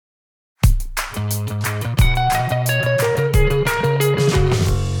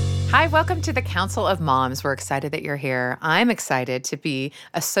welcome to the Council of Moms. We're excited that you're here. I'm excited to be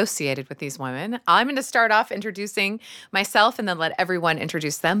associated with these women. I'm going to start off introducing myself and then let everyone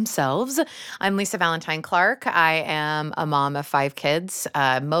introduce themselves. I'm Lisa Valentine Clark. I am a mom of 5 kids.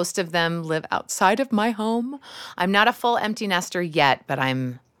 Most of them live outside of my home. I'm not a full empty nester yet, but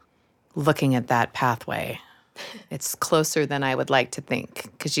I'm looking at that pathway. It's closer than I would like to think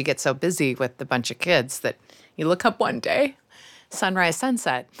because you get so busy with a bunch of kids that you look up one day. Sunrise,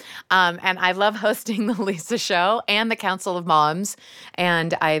 sunset. And I love hosting the Lisa Show and the Council of Moms.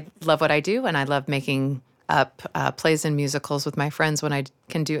 And I love what I do. And I love making up plays and musicals with my friends when I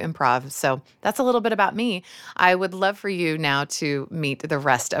can do improv. So that's a little bit about me. I would love for you now to meet the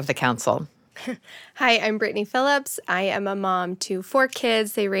rest of the council. Hi, I'm Brittney Phillips. I am a mom to 4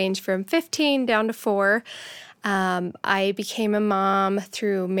 kids. They range from 15 down to 4. I became a mom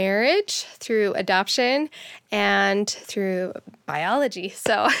through marriage, through adoption, and through biology.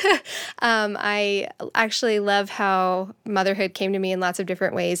 So I actually love how motherhood came to me in lots of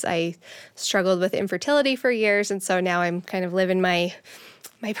different ways. I struggled with infertility for years, and so now I'm kind of living my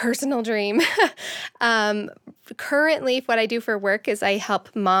personal dream. Currently, what I do for work is I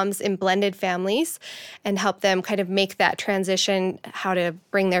help moms in blended families and help them kind of make that transition, how to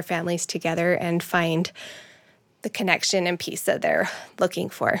bring their families together and find the connection and peace that they're looking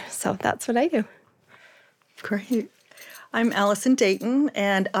for. So that's what I do. Great. I'm Allison Dayton,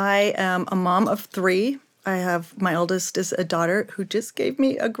 and I am a mom of 3. I have my oldest is a daughter who just gave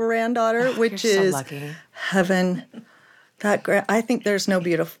me a granddaughter, which you're so is lucky. Heaven. I think there's no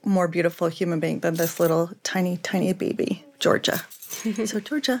more beautiful human being than this little tiny, tiny baby, Georgia. So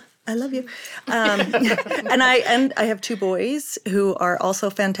Georgia, I love you. And I have 2 boys who are also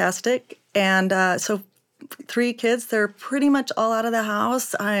fantastic, and so 3 kids. They're pretty much all out of the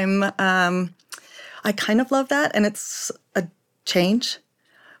house. I kind of love that, and it's a change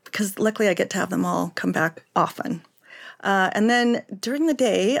because luckily I get to have them all come back often. And then during the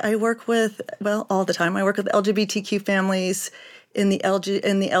day, I work with, all the time, I work with LGBTQ families in the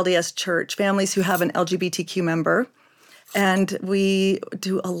LDS church, families who have an LGBTQ member. And we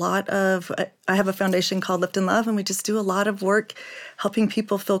do a lot of, I have a foundation called Lift and Love, and we just do a lot of work helping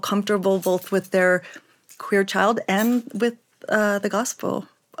people feel comfortable both with their queer child and with the gospel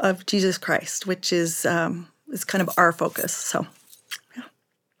of Jesus Christ, which is kind of our focus. So, yeah.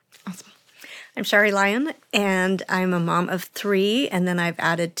 Awesome. I'm Shari Lyon, and I'm a mom of 3, and then I've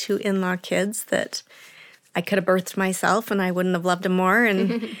added 2 in-law kids that I could have birthed myself, and I wouldn't have loved them more.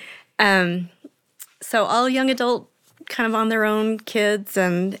 And so all young adult, kind of on their own kids,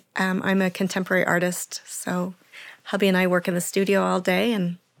 and I'm a contemporary artist, so hubby and I work in the studio all day,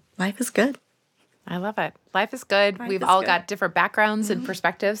 and life is good. I love it. Life is good. We've all got different backgrounds and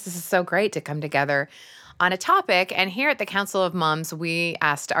perspectives. This is so great to come together on a topic. And here at the Council of Moms, we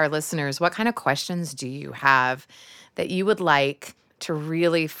asked our listeners, what kind of questions do you have that you would like to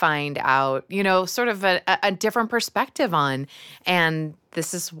really find out, sort of a different perspective on? And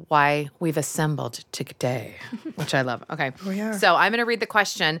this is why we've assembled today, which I love. Okay. So I'm going to read the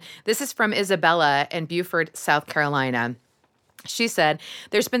question. This is from Isabella in Beaufort, South Carolina. She said,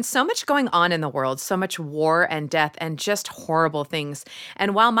 there's been so much going on in the world, so much war and death and just horrible things.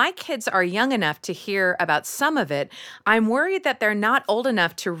 And while my kids are young enough to hear about some of it, I'm worried that they're not old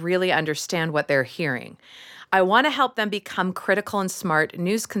enough to really understand what they're hearing. I want to help them become critical and smart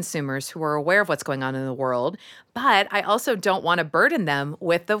news consumers who are aware of what's going on in the world, but I also don't want to burden them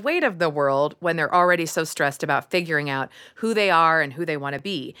with the weight of the world when they're already so stressed about figuring out who they are and who they want to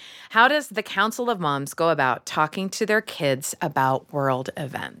be. How does the Council of Moms go about talking to their kids about world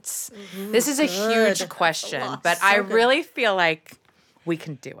events? Mm-hmm. This is a huge question, but I really feel like we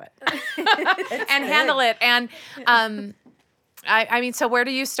can do it and handle it. And I mean, so where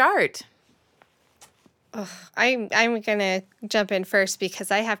do you start? I'm going to jump in first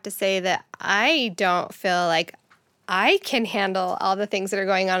because I have to say that I don't feel like I can handle all the things that are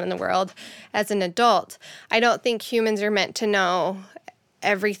going on in the world as an adult. I don't think humans are meant to know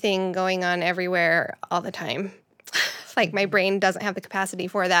everything going on everywhere all the time. Like my brain doesn't have the capacity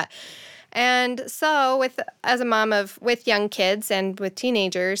for that. And so as a mom with young kids and with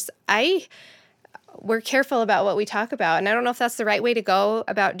teenagers, we're careful about what we talk about. And I don't know if that's the right way to go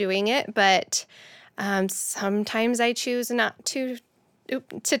about doing it, but sometimes I choose not to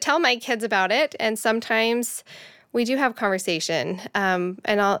tell my kids about it, and sometimes we do have conversation. And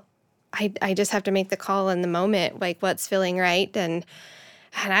I just have to make the call in the moment, like what's feeling right, and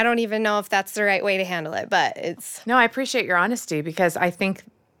I don't even know if that's the right way to handle it. But it's no. I appreciate your honesty because I think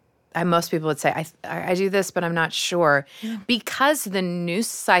most people would say I do this, but I'm not sure because the news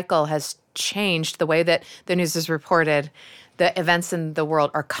cycle has changed the way that the news is reported. The events in the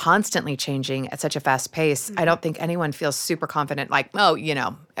world are constantly changing at such a fast pace. I don't think anyone feels super confident like, oh,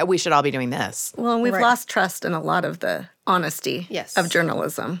 we should all be doing this. Well, and we've lost trust in a lot of the honesty of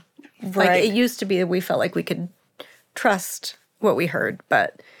journalism. Right. Like it used to be that we felt like we could trust what we heard,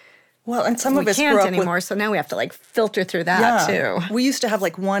 but and some of us can't grew up anymore. So now we have to like filter through that too. We used to have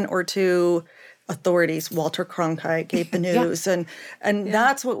like one or two authorities. Walter Cronkite gave the news, and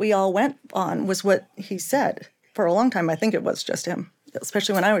that's what we all went on, was what he said. For a long time, I think it was just him,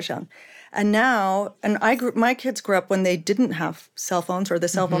 especially when I was young. And now, my kids grew up when they didn't have cell phones, or the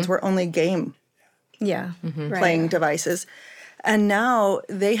cell phones were only game playing devices. And now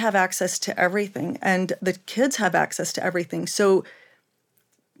they have access to everything, and the kids have access to everything. So,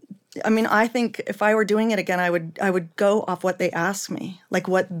 I mean, I think if I were doing it again, I would go off what they ask me, like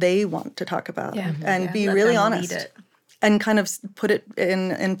what they want to talk about, and be really honest, and kind of put it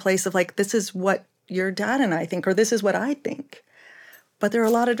in place of like, this is what your dad and I think, or this is what I think. But there are a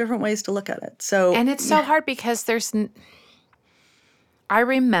lot of different ways to look at it. So, and it's so hard because I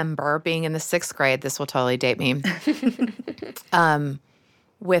remember being in the 6th grade. This will totally date me.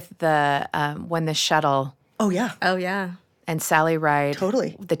 With the when the shuttle. Oh yeah. And Sally Ride.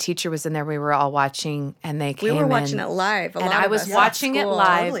 Totally. The teacher was in there. We were all watching, and they came in. We were watching it live. And I was watching it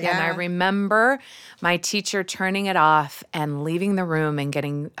live, and I remember my teacher turning it off and leaving the room and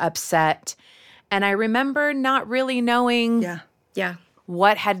getting upset. And I remember not really knowing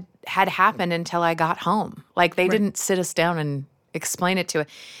what had happened until I got home. Like, they didn't sit us down and explain it to us.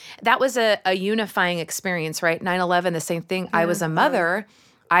 That was a unifying experience, right? 9/11, the same thing. I was a mother.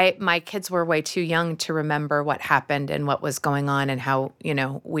 My kids were way too young to remember what happened and what was going on and how,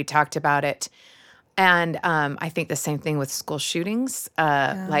 we talked about it. And I think the same thing with school shootings,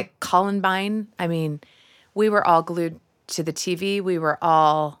 like Columbine. I mean, we were all glued to the TV. We were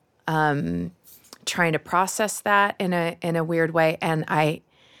all trying to process that in a weird way. And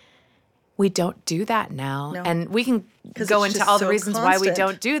we don't do that now. No. And we can go into all the reasons why we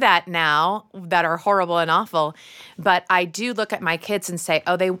don't do that now that are horrible and awful. But I do look at my kids and say,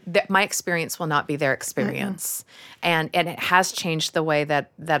 my experience will not be their experience. Mm-hmm. And it has changed the way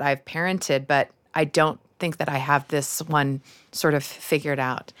that I've parented, but I don't think that I have this one sort of figured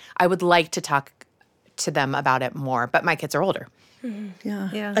out. I would like to talk to them about it more, but my kids are older.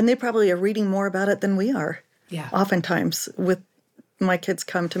 Mm-hmm. Yeah. And they probably are reading more about it than we are. Yeah. Oftentimes with my kids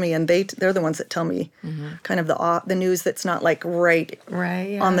come to me, and they're the ones that tell me kind of the news that's not like right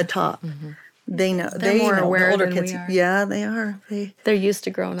on the top. Mm-hmm. They know. They're more aware the older than kids. We are. Yeah, they are. They're used to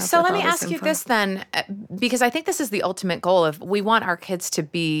growing up. So with let me ask you this then, because I think this is the ultimate goal of we want our kids to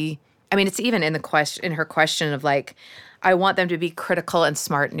be. I mean, it's even in her question of like, I want them to be critical and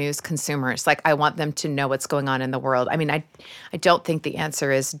smart news consumers. Like, I want them to know what's going on in the world. I mean, I don't think the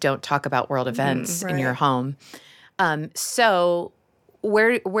answer is don't talk about world events in your home. So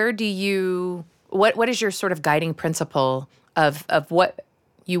where do you what is your sort of guiding principle of what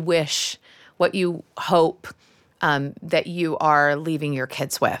you wish, what you hope that you are leaving your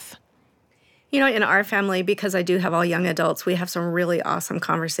kids with? In our family, because I do have all young adults, we have some really awesome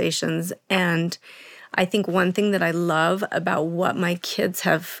conversations. And I think one thing that I love about what my kids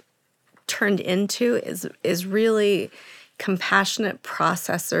have turned into is really compassionate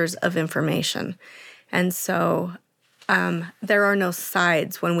processors of information. And so there are no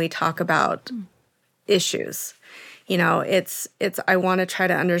sides when we talk about issues. It's I want to try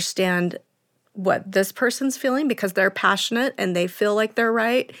to understand what this person's feeling because they're passionate and they feel like they're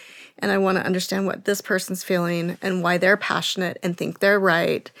right. And I want to understand what this person's feeling and why they're passionate and think they're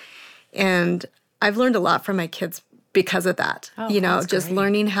right. And I've learned a lot from my kids because of that. Just great.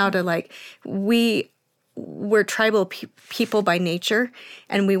 Learning how to we're tribal people by nature,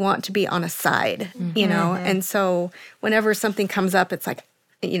 and we want to be on a side, And so whenever something comes up, it's like,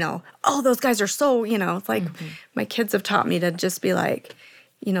 those guys are so, it's like my kids have taught me to just be like,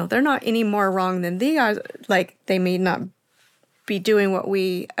 they're not any more wrong than they are. Like, they may not be doing what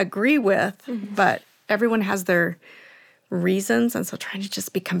we agree with, but everyone has their reasons. And so trying to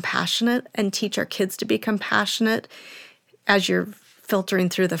just be compassionate and teach our kids to be compassionate as you're filtering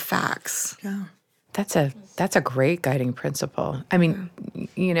through the facts. Yeah. That's a great guiding principle. I mean,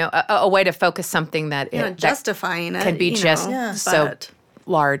 a way to focus something that justifying it can be so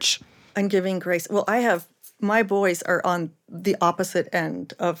large and giving grace. Well, my boys are on the opposite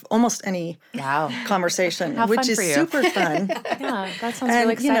end of almost any conversation, which is super fun. Yeah, that sounds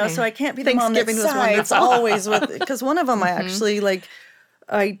really exciting. So I can't be the mom that sides always with, because one of them I actually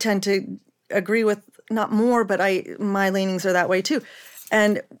I tend to agree with, not more, but my leanings are that way too.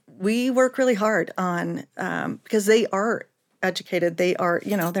 And we work really hard on, because they are educated. They are,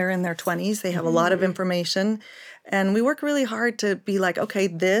 they're in their 20s. They have a lot of information. And we work really hard to be like, okay,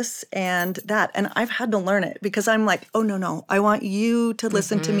 this and that. And I've had to learn it because I'm like, oh, no, I want you to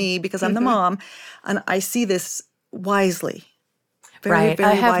listen to me because I'm the mom. And I see this wisely. Very, very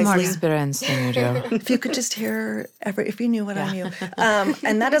I have wisely. more experience than you do. If you could just hear if you knew what I knew.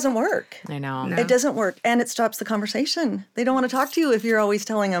 And that doesn't work. I know. No. It doesn't work. And it stops the conversation. They don't want to talk to you if you're always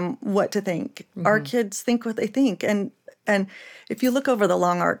telling them what to think. Our kids think what they think. And if you look over the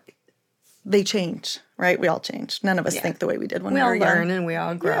long arc, they change, right? We all change. None of us think the way we did when we were young. We all learn and we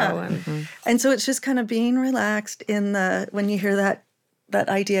all grow. Yeah. And so it's just kind of being relaxed when you hear that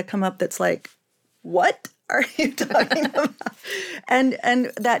idea come up that's like, what are you talking about?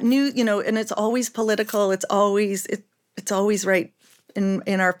 And that new, and it's always political. It's always right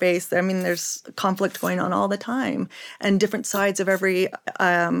in our face. I mean, there's conflict going on all the time and different sides of every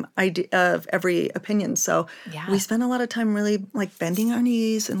idea of every opinion. So we spend a lot of time really like bending our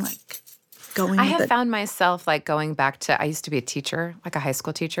knees and like going. I have found myself like going back to, I used to be a teacher, like a high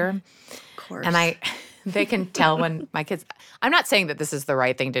school teacher. Of course. And they can tell when my kids, I'm not saying that this is the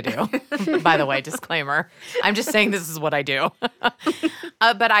right thing to do, by the way, disclaimer. I'm just saying this is what I do.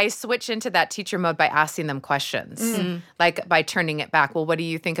 But I switch into that teacher mode by asking them questions, like by turning it back. Well, what do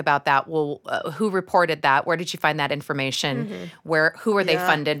you think about that? Well, who reported that? Where did you find that information? Who are they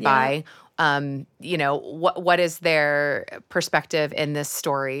funded by? What is their perspective in this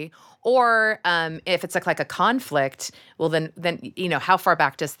story? Or if it's like a conflict, well, then how far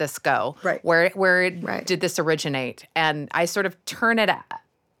back does this go? Right. Where did this originate? And I sort of turn it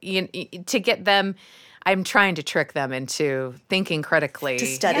to get them. I'm trying to trick them into thinking critically, to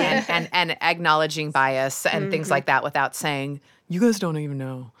study and acknowledging bias and things like that without saying, "You guys don't even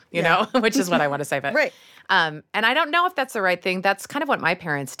know," you know, which is what I want to say. But right. And I don't know if that's the right thing. That's kind of what my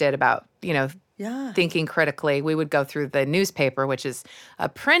parents did about thinking critically. We would go through the newspaper, which is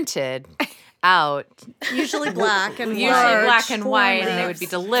printed out. Usually black and white, and they would be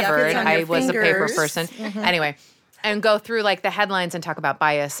delivered. I was a paper person. Anyway, and go through like the headlines and talk about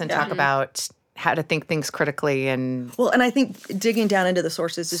bias and talk about how to think things critically. And I think digging down into the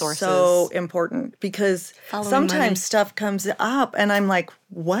sources is so important because sometimes stuff comes up and I'm like,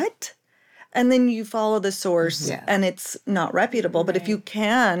 what? And then you follow the source and it's not reputable. But if you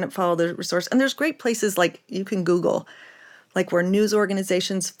can follow the source, and there's great places like you can Google, like where news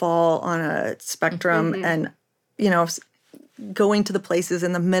organizations fall on a spectrum and, going to the places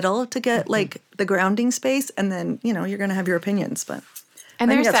in the middle to get like the grounding space. And then, you're going to have your opinions. But and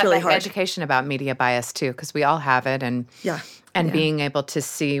there's that really like hard. Education about media bias too, because we all have it. And being able to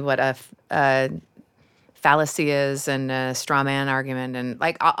see what a fallacy is and a straw man argument and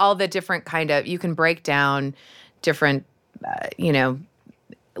like all the different kind of, you can break down different,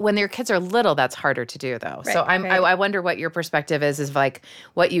 when your kids are little, that's harder to do though. Right, so I wonder what your perspective is like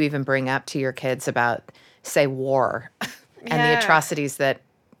what you even bring up to your kids about, say, war and the atrocities that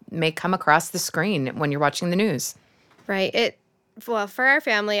may come across the screen when you're watching the news. Right. Well, for our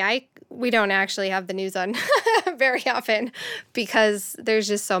family, we don't actually have the news on very often because there's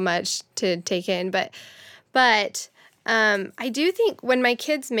just so much to take in. But I do think when my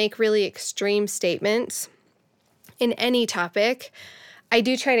kids make really extreme statements in any topic, I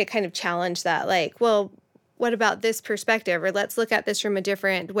do try to kind of challenge that. Like, well, what about this perspective? Or let's look at this from a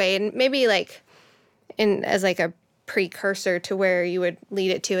different way. And maybe like as like a precursor to where you would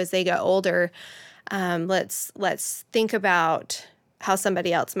lead it to as they get older, let's think about how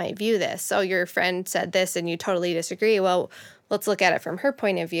somebody else might view this. So your friend said this and you totally disagree. Well, let's look at it from her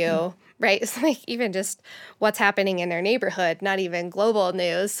point of view, right? It's like even just what's happening in their neighborhood, not even global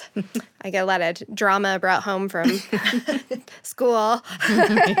news. I get a lot of drama brought home from school.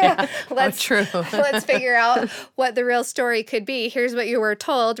 Let's figure out what the real story could be. Here's what you were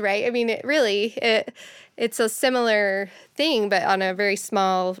told, right? I mean, it's a similar thing, but on a very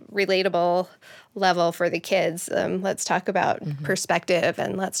small, relatable level for the kids. Let's talk about perspective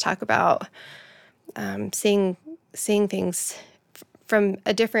and let's talk about seeing things from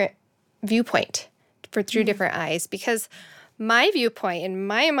a different viewpoint, through different eyes, because my viewpoint in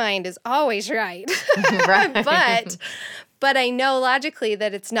my mind is always right. but I know logically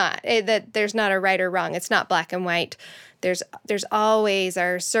that it's not, that there's not a right or wrong. It's not black and white. There's always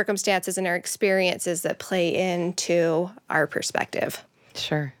our circumstances and our experiences that play into our perspective.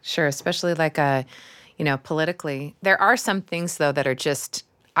 Sure. Especially like, politically. There are some things, though, that are just,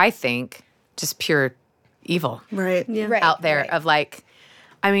 I think, just pure evil. Right. Yeah. Right. Out there of like,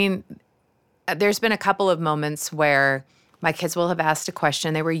 I mean, there's been a couple of moments where my kids will have asked a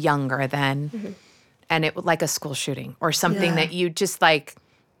question. They were younger then, and it was like a school shooting or something that you just like,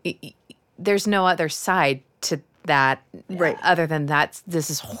 there's no other side to that. Right. Other than that, this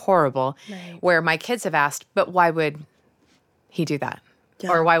is horrible. Right. Where my kids have asked, but why would he do that?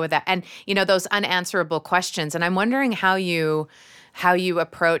 Yeah. Or why would that? And, those unanswerable questions. And I'm wondering how you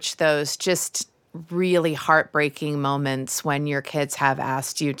approach those just really heartbreaking moments when your kids have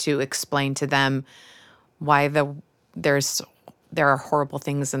asked you to explain to them why there are horrible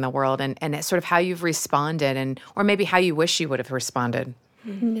things in the world, and it's sort of how you've responded, or maybe how you wish you would have responded.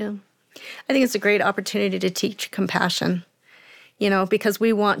 Yeah. I think it's a great opportunity to teach compassion, because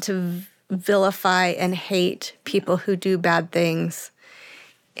we want to vilify and hate people who do bad things.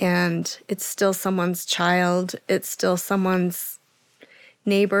 And it's still someone's child. It's still someone's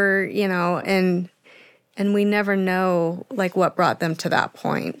neighbor, and we never know, like, what brought them to that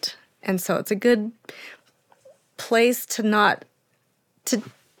point. And so it's a good place to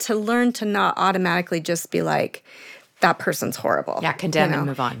learn to not automatically just be like, that person's horrible. Yeah, condemn and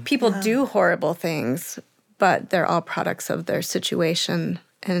move on. People do horrible things, but they're all products of their situation.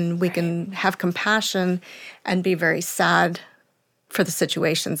 And we can have compassion and be very sad for the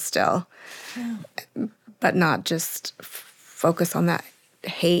situation still, but not just focus on that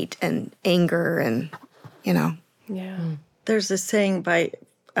hate and anger and, Yeah. There's this saying by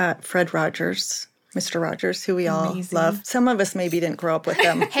Fred Rogers, Mr. Rogers, who we all love. Some of us maybe didn't grow up with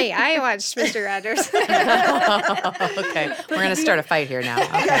them. Hey, I watched Mr. Rogers. Okay, we're going to start a fight here now.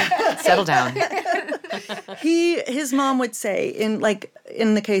 Okay, settle down. His mom would say, in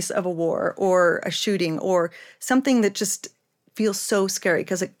the case of a war or a shooting or something that just feels so scary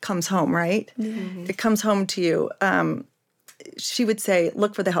because it comes home, right? Mm-hmm. It comes home to you. She would say,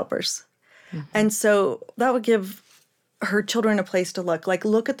 look for the helpers. Mm-hmm. And so that would give her children a place to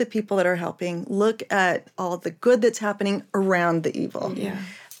look at the people that are helping, look at all the good that's happening around the evil. Yeah.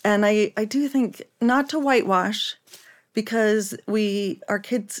 And I do think not to whitewash, because our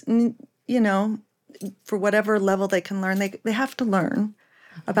kids, for whatever level they can learn, they have to learn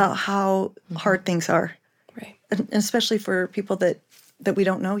about how hard things are. Right. And especially for people that we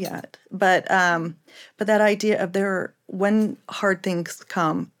don't know yet. But that idea of when hard things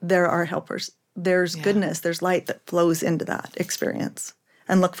come, there are helpers. There's goodness, there's light that flows into that experience,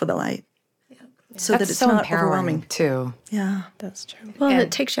 and look for the light. Yeah. So That's that it's so not empowering, overwhelming. too. Yeah. That's true. well, and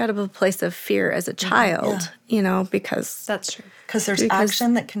it takes you out of a place of fear as a child, because That's true. Because there's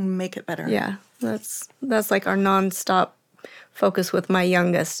action that can make it better. yeah, that's like our nonstop focus with my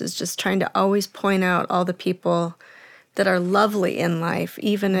youngest, is just trying to always point out all the people that are lovely in life,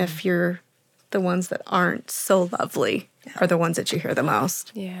 even if you're the ones that aren't so lovely are the ones that you hear the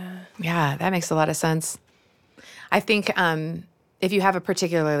most. Yeah. Yeah, that makes a lot of sense. I think if you have a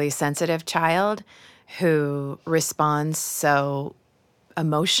particularly sensitive child who responds so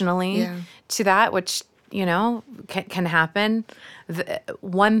emotionally to that, which, can happen,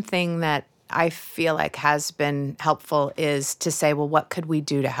 one thing that I feel like has been helpful is to say, well, what could we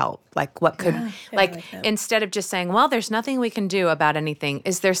do to help? Like, what could, instead of just saying, well, there's nothing we can do about anything.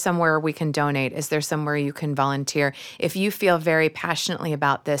 Is there somewhere we can donate? Is there somewhere you can volunteer? If you feel very passionately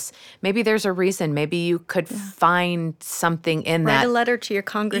about this, maybe there's a reason. Maybe you could find something in that. Write a letter to your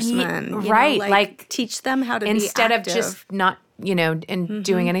congressman. Right. Like teach them how to be instead active. of just not, and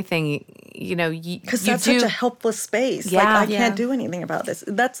doing anything, because that's such a helpless space. Yeah. I can't do anything about this.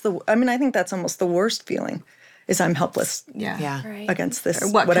 I think that's almost the worst feeling, is I'm helpless Yeah. against this, Or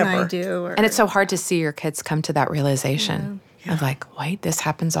what whatever. can I do? And it's so hard to see your kids come to that realization of like, wait, this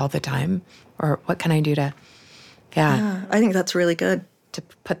happens all the time? Or what can I do to, Yeah, I think that's really good. to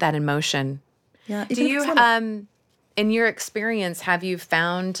put that in motion? Yeah. Do you, in your experience, have you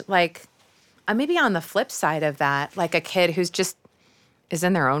found like, maybe on the flip side of that, like a kid who's just is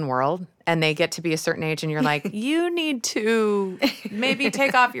in their own world and they get to be a certain age and you're like, you need to maybe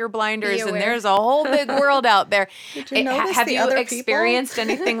take off your blinders and there's a whole big world out there. Did you notice have the you other experienced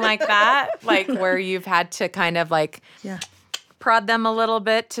anything like that? Like where you've had to kind of like prod them a little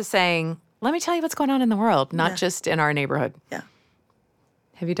bit to saying, let me tell you what's going on in the world, not just in our neighborhood. Yeah.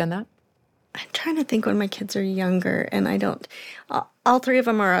 Have you done that? I'm trying to think when my kids are younger, and I don't. All three of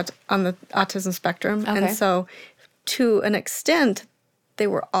them are on the autism spectrum, and so to an extent, they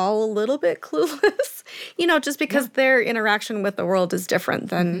were all a little bit clueless. Just because their interaction with the world is different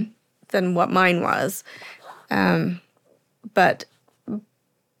than what mine was. But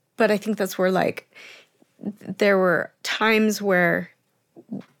I think that's where there were times where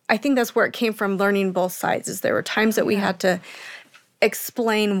I think that's where it came from. Learning both sides, is there were times that we had to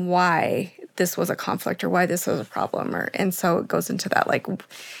explain why this was a conflict or why this was a problem, and so it goes into that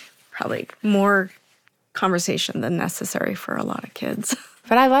probably more conversation than necessary for a lot of kids.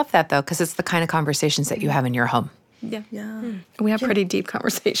 But I love that though, because it's the kind of conversations that you have in your home. Yeah. Yeah. We have pretty deep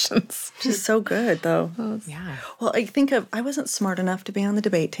conversations. Just so good, though. Yeah. Well, I wasn't smart enough to be on the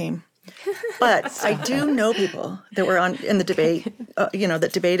debate team, but I do know people that were in the debate,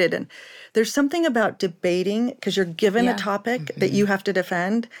 that debated. And there's something about debating because you're given a topic that you have to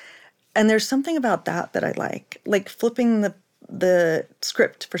defend. And there's something about that I like flipping the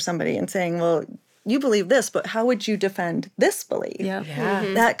script for somebody and saying, well, you believe this, but how would you defend this belief? Yeah.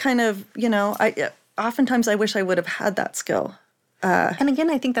 That kind of, oftentimes I wish I would have had that skill. And again,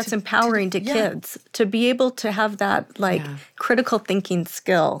 I think that's empowering to kids to be able to have that critical thinking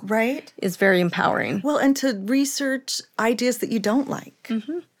skill. Right. Is very empowering. Well, and to research ideas that you don't like.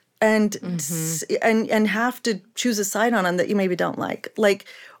 And have to choose a side on them that you maybe don't like. Like,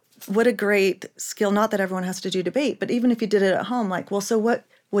 what a great skill. Not that everyone has to do debate, but even if you did it at home, so what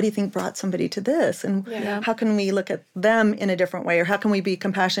do you think brought somebody to this? And how can we look at them in a different way? Or how can we be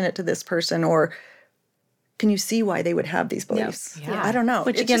compassionate to this person? Or can you see why they would have these beliefs? Yeah. I don't know.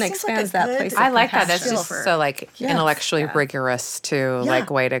 Which again expands that place. I like that. That's compassion. just so intellectually rigorous too,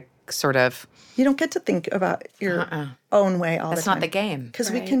 way to sort of. You don't get to think about your own way all the time. That's not the game. Because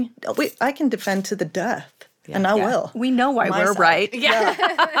I can defend to the death. Yeah. And I will. We know why we're right. Yeah.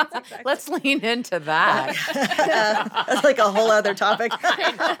 Exactly. Let's lean into that. That's like a whole other topic.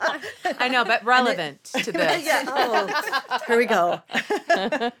 I know, but relevant to this. Here we go.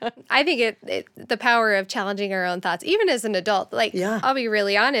 I think the power of challenging our own thoughts, even as an adult. I'll be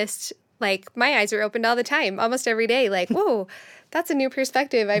really honest. My eyes are opened all the time, almost every day. Whoa, that's a new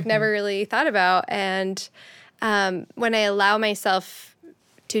perspective I've never really thought about. And when I allow myself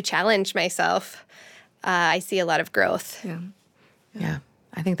to challenge myself, I see a lot of growth. Yeah.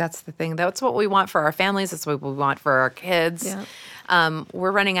 I think that's the thing. That's what we want for our families. That's what we want for our kids. Yeah.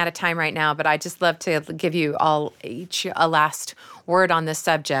 We're running out of time right now, but I'd just love to give you all each a last word on this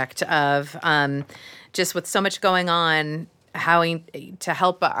subject of just with so much going on, how to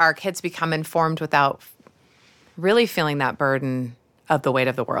help our kids become informed without really feeling that burden of the weight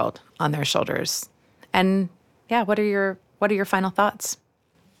of the world on their shoulders. And what are your final thoughts?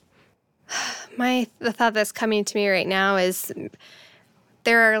 The thought that's coming to me right now is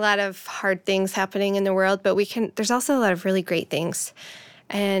there are a lot of hard things happening in the world, but there's also a lot of really great things.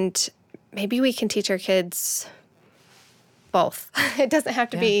 And maybe we can teach our kids both. It doesn't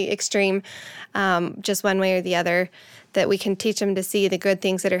have to be extreme, just one way or the other, that we can teach them to see the good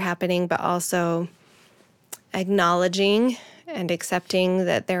things that are happening, but also acknowledging and accepting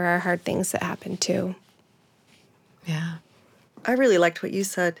that there are hard things that happen too. Yeah. I really liked what you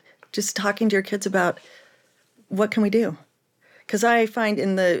said. Just talking to your kids about what can we do? Because I find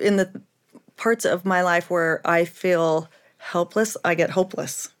in the parts of my life where I feel helpless, I get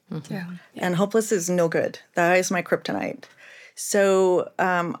hopeless. Mm-hmm. Yeah. And hopeless is no good. That is my kryptonite. So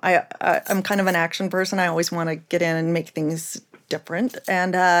I'm kind of an action person. I always want to get in and make things different.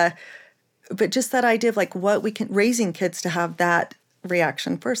 And but just that idea of raising kids to have that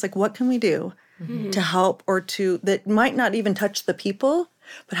reaction first. What can we do to help that might not even touch the people,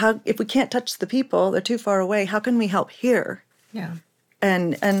 but if we can't touch the people, they're too far away, how can we help here? Yeah.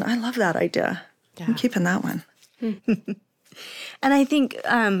 And I love that idea. Yeah. I'm keeping that one. And I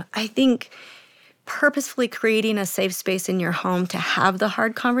think purposefully creating a safe space in your home to have the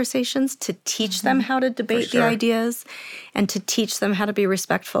hard conversations, to teach them how to debate the ideas, and to teach them how to be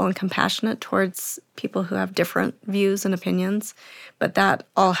respectful and compassionate towards people who have different views and opinions. But that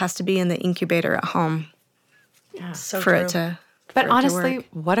all has to be in the incubator at home for it to But honestly,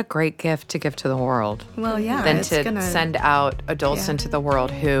 what a great gift to give to the world. Well, yeah. Than to send out adults into the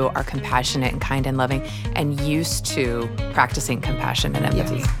world who are compassionate and kind and loving and used to practicing compassion and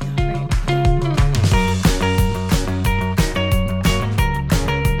empathy. Yeah.